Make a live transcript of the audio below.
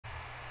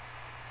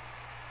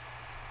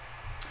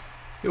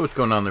Hey, what's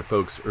going on there,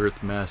 folks?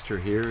 Earthmaster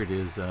here. It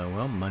is,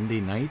 well, Monday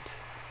night,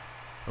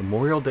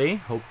 Memorial Day.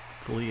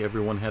 Hopefully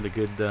everyone had a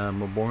good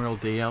Memorial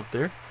Day out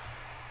there.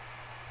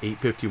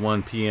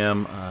 8:51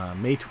 p.m.,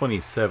 May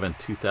 27,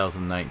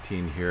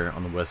 2019 here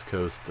on the West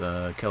Coast,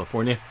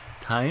 California.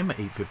 Time,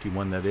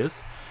 8:51 that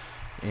is.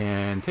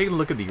 And taking a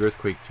look at the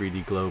Earthquake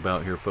 3D globe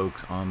out here,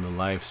 folks, on the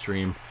live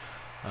stream.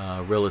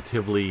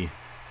 Relatively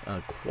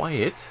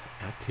quiet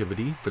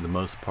activity for the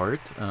most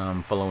part,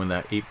 following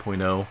that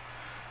 8.0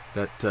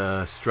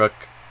 that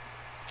struck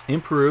in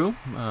Peru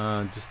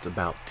just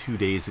about 2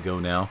 days ago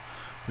now.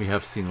 We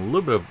have seen a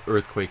little bit of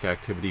earthquake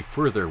activity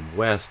further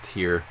west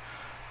here.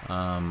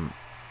 You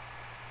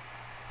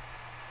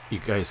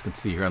guys can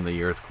see here on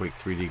the Earthquake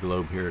 3D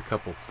globe here a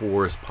couple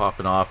fours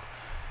popping off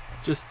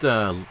just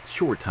a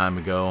short time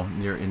ago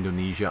near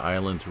Indonesia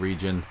Islands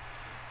region.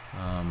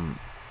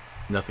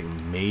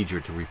 Nothing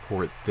major to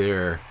report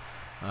there.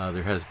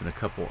 There has been a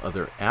couple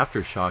other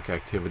aftershock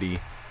activity,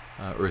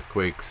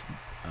 earthquakes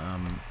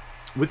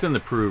within the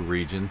Peru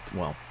region,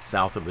 well,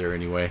 south of there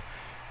anyway,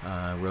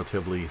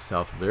 relatively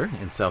south of there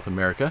in South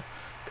America.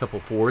 A couple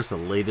fours, the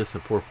latest, a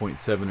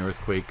 4.7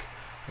 earthquake.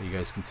 You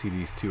guys can see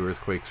these two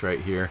earthquakes right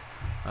here,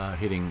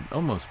 hitting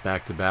almost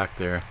back to back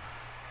there.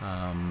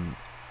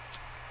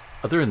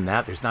 Other than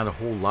that, there's not a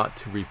whole lot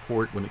to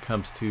report when it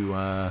comes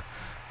to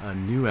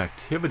new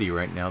activity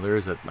right now. There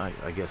is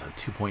I guess a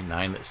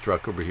 2.9 that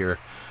struck over here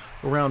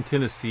around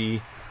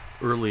Tennessee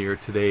earlier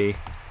today.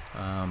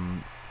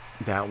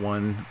 That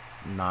one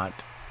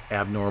not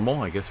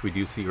abnormal. I guess we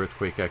do see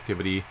earthquake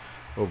activity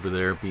over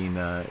there, being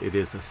it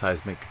is a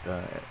seismic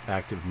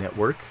active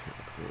network,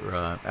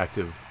 or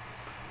active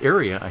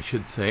area I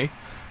should say,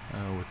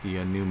 with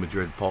the New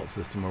Madrid fault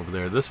system over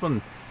there. This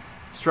one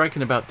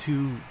striking about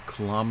 2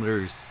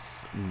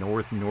 kilometers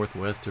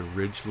northwest of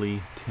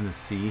Ridgely,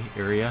 Tennessee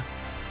area,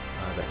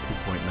 that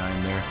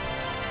 2.9 there.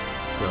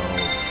 So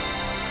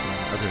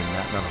other than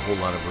that, not a whole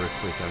lot of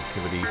earthquake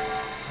activity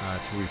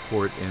to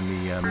report in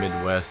the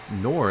Midwest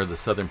nor the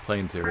Southern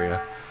Plains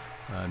area.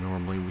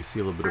 Normally we see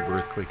a little bit of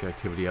earthquake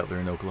activity out there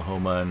in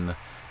Oklahoma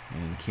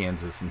and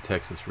Kansas and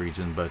Texas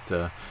region, but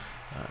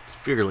it's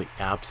fairly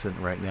absent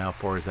right now as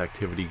far as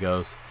activity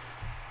goes,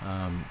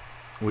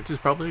 which is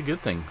probably a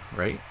good thing,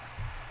 right?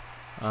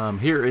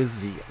 Here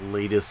is the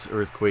latest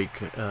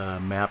earthquake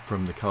map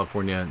from the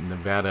California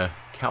Nevada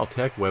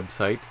Caltech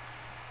website.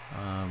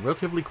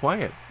 Relatively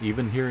quiet.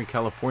 Even here in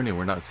California,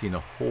 we're not seeing a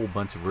whole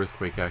bunch of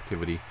earthquake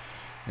activity.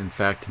 In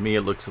fact, to me,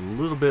 it looks a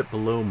little bit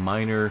below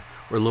minor,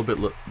 or a little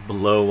bit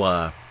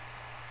below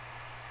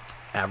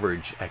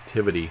average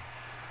activity.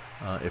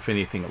 If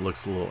anything, it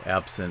looks a little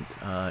absent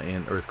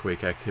in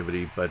earthquake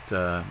activity. But,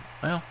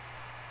 well,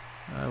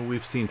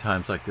 we've seen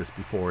times like this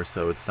before,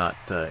 so it's not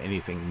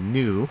anything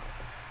new.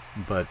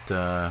 But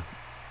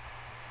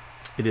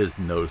it is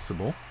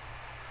noticeable.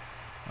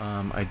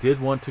 I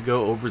did want to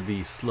go over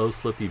the slow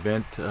slip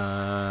event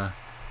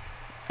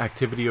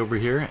activity over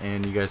here,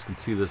 and you guys can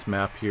see this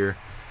map here.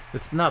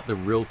 It's not the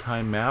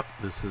real-time map.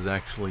 This is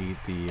actually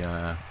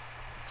the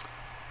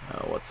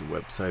what's the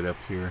website up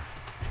here?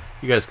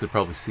 You guys could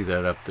probably see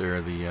that up there,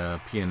 the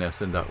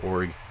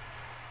pnsn.org.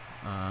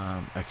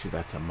 Actually,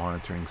 that's a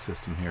monitoring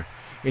system here.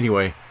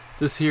 Anyway,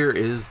 this here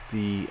is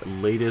the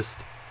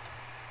latest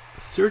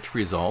search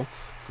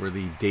results for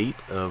the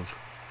date of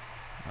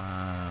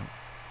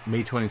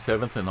May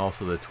 27th and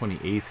also the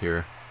 28th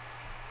here.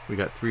 We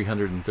got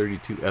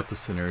 332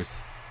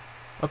 epicenters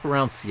up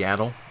around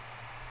Seattle,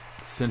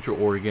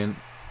 Central Oregon,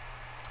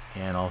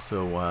 and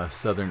also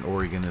Southern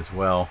Oregon as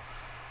well.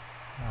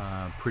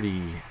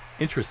 Pretty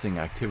interesting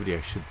activity,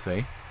 I should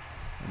say.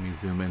 Let me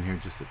zoom in here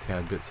just a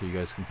tad bit so you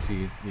guys can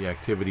see the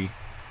activity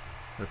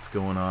that's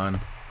going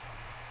on.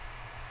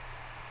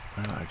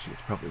 Actually,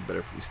 it's probably better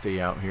if we stay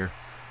out here.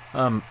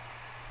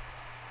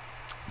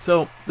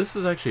 So this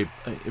is actually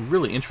a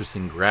really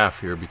interesting graph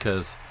here,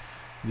 because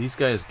these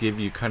guys give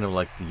you kind of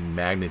like the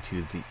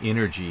magnitude, the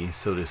energy,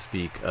 so to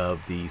speak,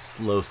 of the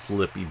slow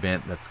slip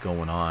event that's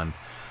going on.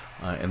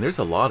 And there's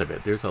a lot of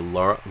it. There's a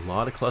lot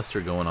of cluster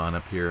going on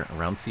up here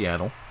around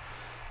Seattle,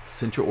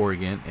 Central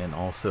Oregon, and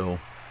also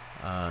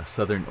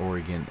Southern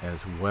Oregon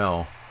as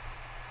well.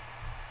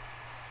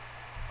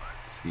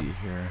 Let's see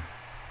here.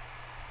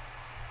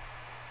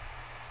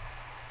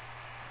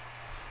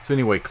 So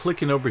anyway,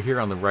 clicking over here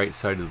on the right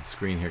side of the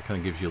screen here kind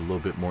of gives you a little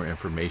bit more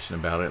information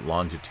about it,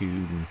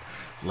 longitude and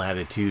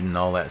latitude and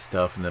all that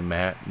stuff, and the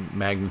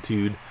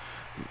magnitude,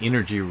 the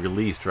energy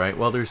released, right?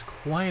 Well, there's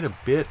quite a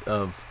bit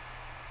of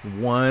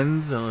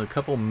ones, a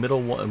couple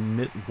middle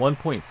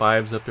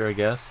 1.5s up there, I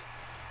guess.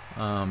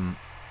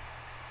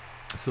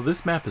 So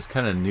this map is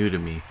kind of new to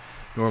me.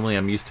 Normally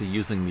I'm used to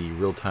using the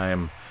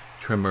real-time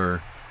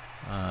tremor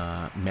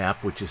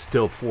map, which is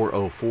still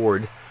 4.0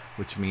 forward,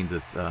 which means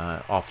it's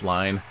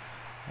offline.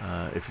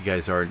 If you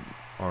guys are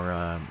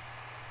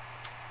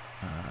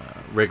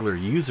regular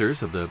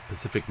users of the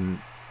Pacific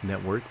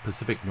Network,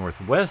 Pacific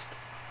Northwest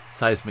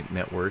Seismic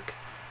Network,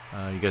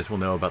 you guys will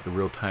know about the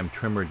real-time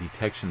tremor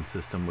detection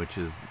system, which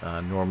is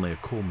normally a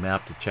cool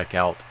map to check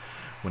out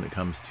when it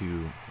comes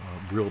to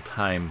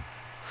real-time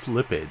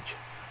slippage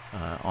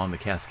on the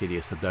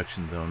Cascadia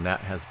subduction zone.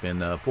 That has been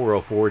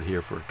 4.0 forward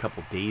here for a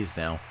couple days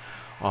now,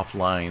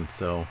 offline.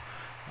 So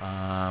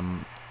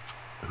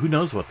who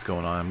knows what's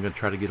going on. I'm going to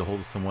try to get a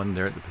hold of someone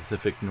there at the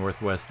Pacific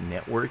Northwest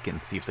Network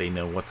and see if they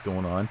know what's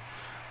going on.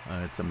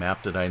 It's a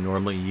map that I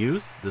normally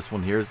use. This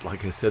one here is,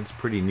 like I said, it's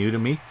pretty new to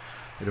me.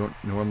 I don't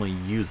normally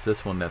use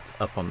this one that's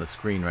up on the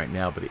screen right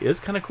now, but it is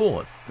kind of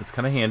cool. It's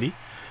kind of handy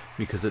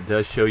because it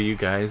does show you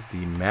guys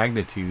the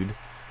magnitude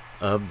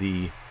of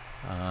the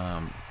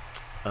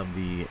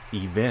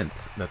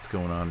event that's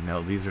going on.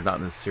 Now, these are not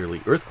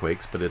necessarily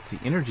earthquakes, but it's the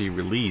energy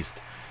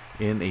released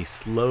in a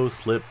slow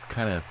slip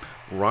kind of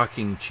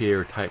rocking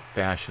chair type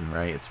fashion,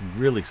 right? It's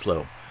really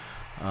slow.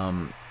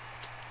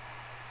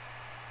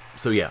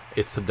 So yeah,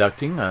 it's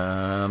subducting,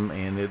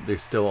 and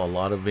there's still a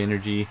lot of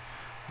energy,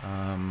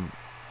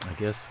 I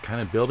guess,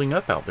 kind of building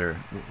up out there,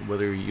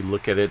 whether you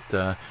look at it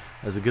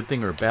as a good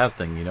thing or a bad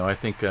thing. You know, I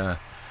think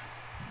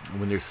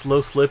when there's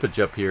slow slippage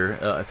up here,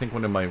 I think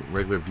one of my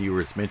regular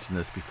viewers mentioned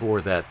this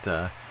before, that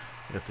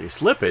if there's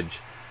slippage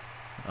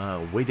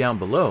way down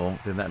below,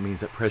 then that means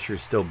that pressure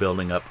is still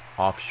building up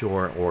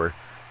offshore or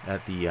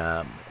at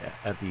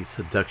the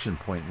subduction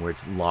point where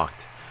it's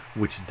locked,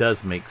 which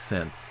does make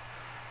sense.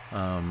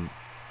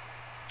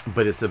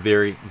 But it's a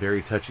very,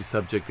 very touchy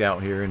subject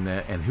out here,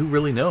 and who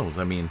really knows?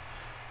 I mean,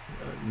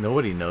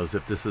 nobody knows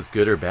if this is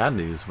good or bad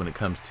news when it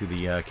comes to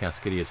the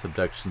Cascadia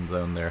subduction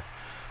zone there.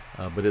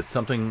 But it's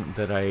something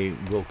that I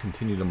will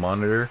continue to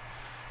monitor.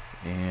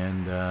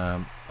 And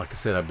like I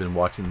said, I've been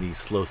watching these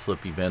slow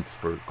slip events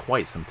for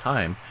quite some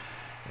time,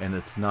 and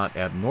it's not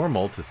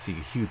abnormal to see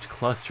huge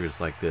clusters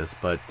like this,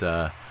 but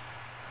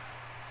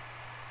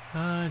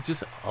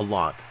just a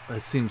lot.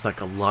 It seems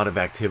like a lot of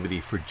activity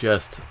for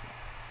just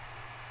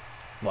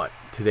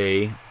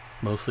today,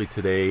 mostly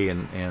today,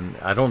 and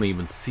I don't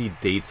even see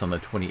dates on the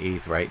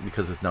 28th, right?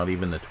 Because it's not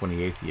even the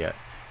 28th yet,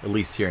 at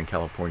least here in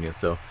California.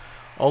 So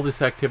all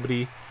this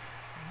activity,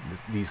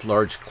 these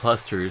large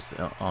clusters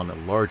on a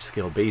large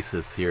scale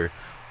basis here,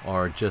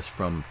 are just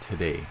from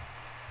today.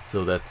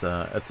 So that's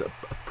a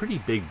pretty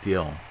big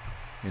deal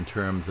in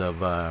terms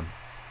of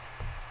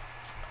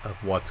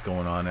what's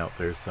going on out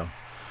there. So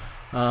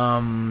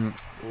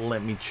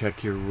let me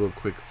check here real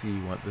quick, see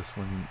what this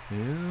one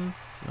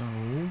is.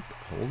 Oh,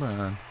 hold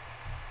on.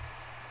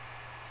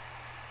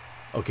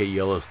 Okay,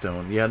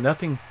 Yellowstone. Yeah,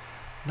 not a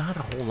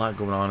whole lot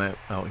going on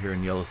out here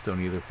in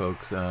Yellowstone either,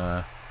 folks.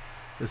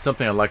 It's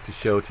something I'd like to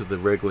show to the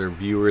regular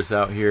viewers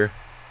out here,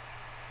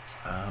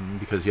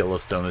 because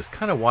Yellowstone is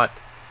kind of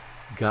what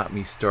got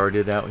me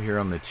started out here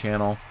on the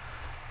channel.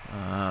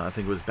 I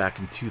think it was back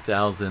in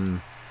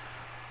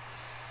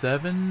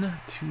 2007,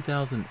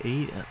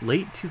 2008,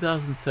 late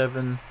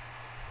 2007.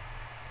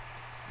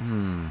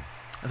 I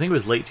think it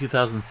was late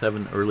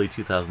 2007, early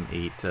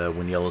 2008,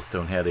 when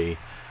Yellowstone had a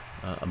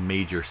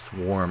major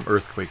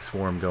earthquake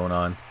swarm going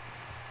on.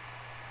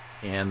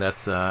 And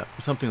that's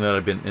something that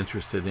I've been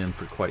interested in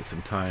for quite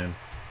some time.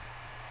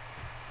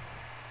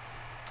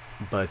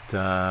 But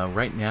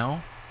right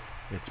now,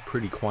 it's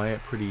pretty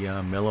quiet, pretty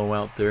mellow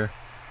out there.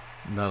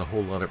 Not a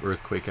whole lot of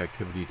earthquake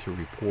activity to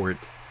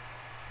report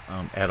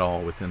at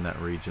all within that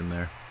region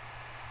there.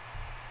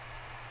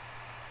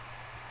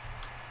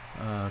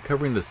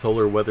 Covering the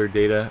solar weather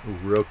data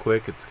real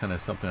quick. It's kind of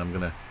something I'm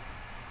going to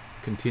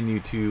continue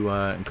to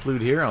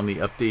include here on the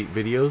update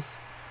videos.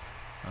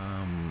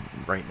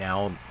 Right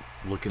now,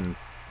 looking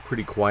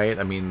pretty quiet.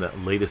 I mean, the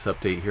latest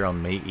update here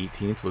on May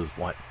 18th was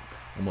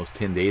almost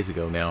 10 days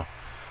ago now.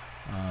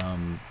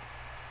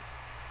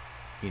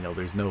 You know,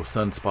 there's no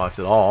sunspots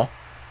at all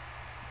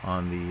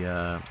on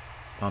the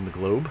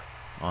globe,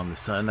 on the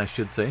sun, I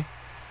should say,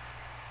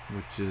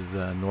 which is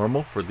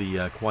normal for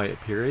the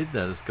quiet period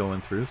that is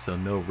going through. So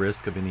no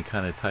risk of any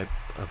kind of type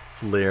of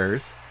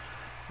flares.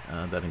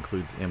 That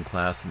includes M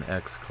class and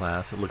X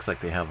class. It looks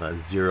like they have a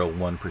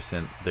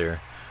 0.1%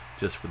 there,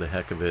 just for the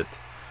heck of it.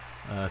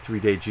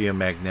 3-day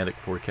geomagnetic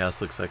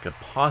forecast looks like a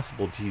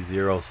possible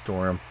G0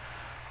 storm,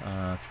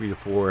 3 to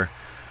 4,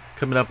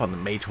 coming up on the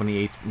May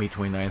 28th, May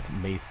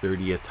 29th, May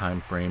 30th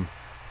time frame.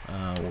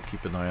 We'll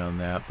keep an eye on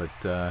that,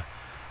 but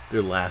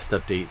their last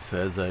update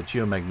says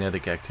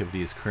geomagnetic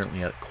activity is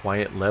currently at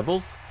quiet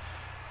levels.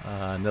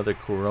 Another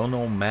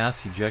coronal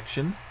mass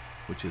ejection,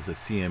 which is a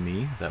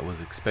CME, that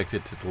was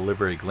expected to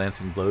deliver a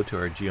glancing blow to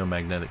our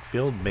geomagnetic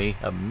field, may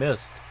have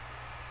missed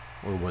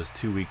or was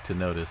too weak to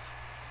notice.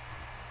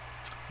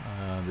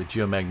 The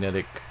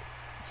geomagnetic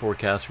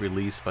forecast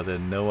released by the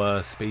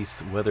NOAA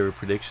Space Weather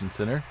Prediction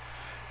Center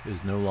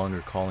is no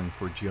longer calling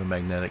for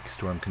geomagnetic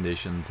storm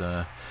conditions.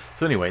 So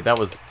anyway, that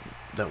was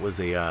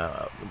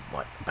about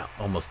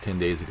almost 10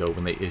 days ago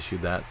when they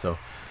issued that. So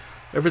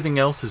everything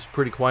else is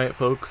pretty quiet,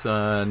 folks.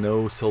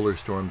 No solar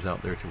storms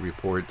out there to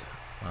report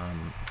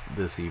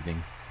this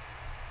evening.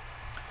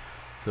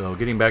 So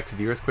getting back to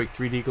the earthquake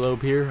 3D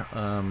globe here.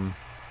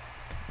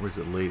 Where's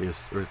the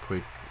latest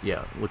earthquake?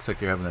 Yeah, it looks like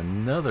they're having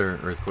another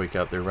earthquake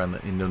out there around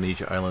the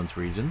Indonesia Islands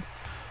region.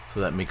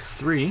 So that makes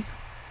 3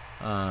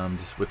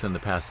 just within the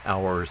past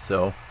hour or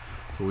so.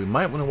 So we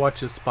might want to watch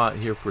this spot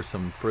here for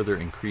some further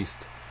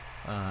increased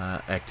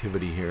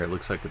activity here. It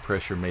looks like the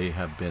pressure may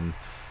have been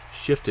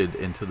shifted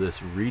into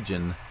this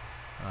region,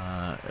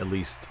 at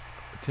least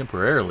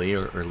temporarily,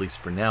 or at least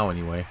for now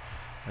anyway,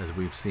 as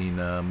we've seen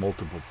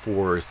multiple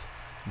 4s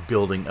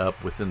building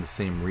up within the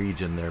same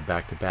region there,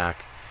 back to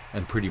back,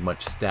 and pretty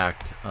much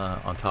stacked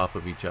on top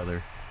of each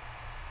other.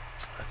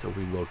 So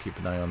we will keep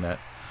an eye on that.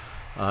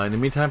 In the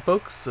meantime,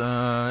 folks,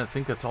 I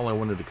think that's all I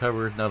wanted to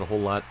cover. Not a whole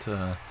lot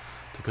to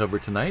cover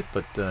tonight,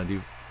 but I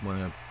do want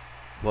to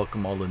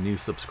welcome all the new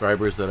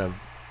subscribers that I've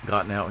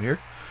gotten out here.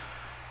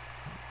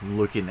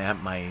 Looking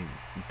at my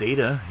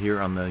data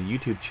here on the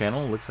YouTube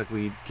channel, looks like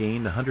we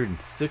gained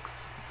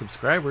 106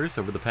 subscribers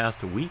over the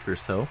past week or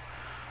so.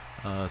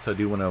 So I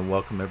do want to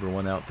welcome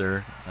everyone out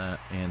there,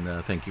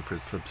 and thank you for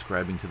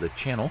subscribing to the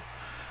channel.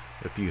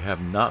 If you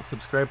have not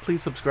subscribed,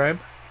 please subscribe.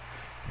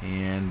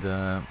 And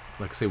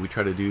like I say, we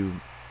try to do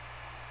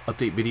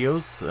update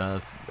videos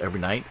every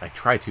night. I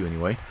try to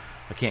anyway.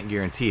 I can't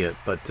guarantee it,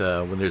 but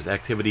when there's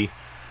activity,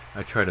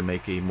 I try to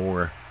make a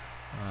more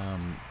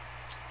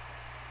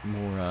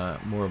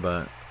of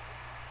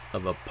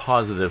a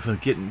positive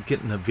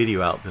getting a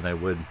video out than I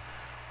would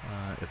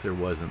if there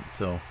wasn't.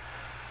 So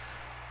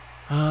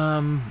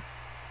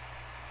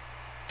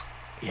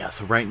yeah,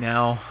 so right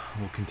now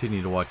we'll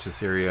continue to watch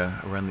this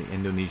area around the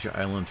Indonesia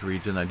Islands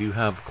region. I do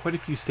have quite a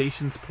few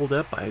stations pulled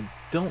up. I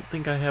don't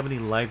think I have any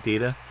live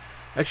data.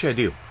 Actually, I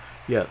do.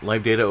 Yeah,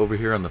 live data over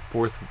here on the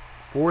fourth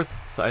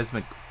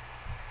seismic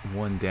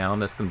one down.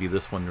 That's going to be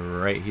this one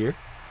right here.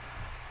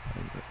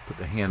 I'll put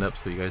the hand up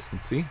so you guys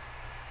can see.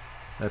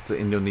 That's the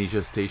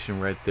Indonesia station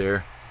right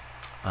there.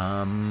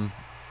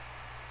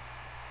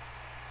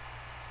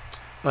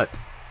 But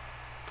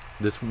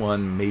this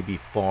one may be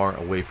far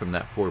away from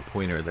that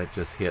 4-pointer that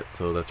just hit,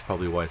 so that's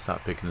probably why it's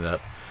not picking it up.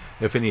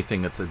 If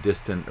anything, it's a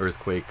distant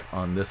earthquake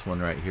on this one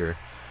right here.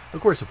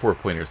 Of course, a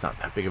 4-pointer is not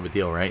that big of a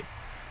deal, right?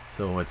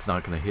 So it's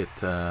not going to hit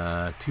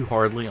too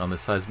hardly on the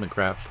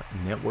seismograph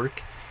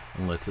network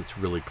unless it's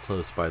really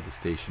close by the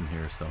station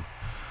here. So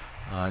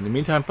in the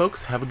meantime,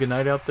 folks, have a good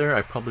night out there.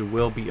 I probably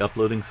will be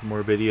uploading some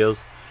more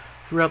videos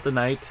throughout the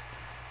night,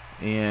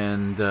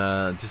 and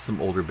just some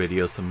older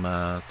videos,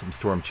 some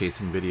storm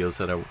chasing videos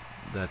that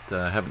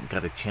I haven't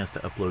got a chance to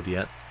upload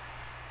yet.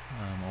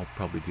 I'll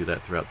probably do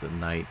that throughout the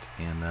night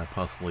and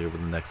possibly over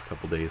the next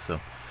couple days. So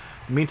in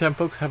the meantime,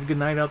 folks, have a good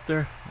night out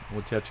there.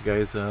 We'll chat you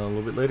guys a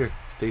little bit later.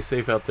 Stay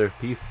safe out there.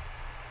 Peace.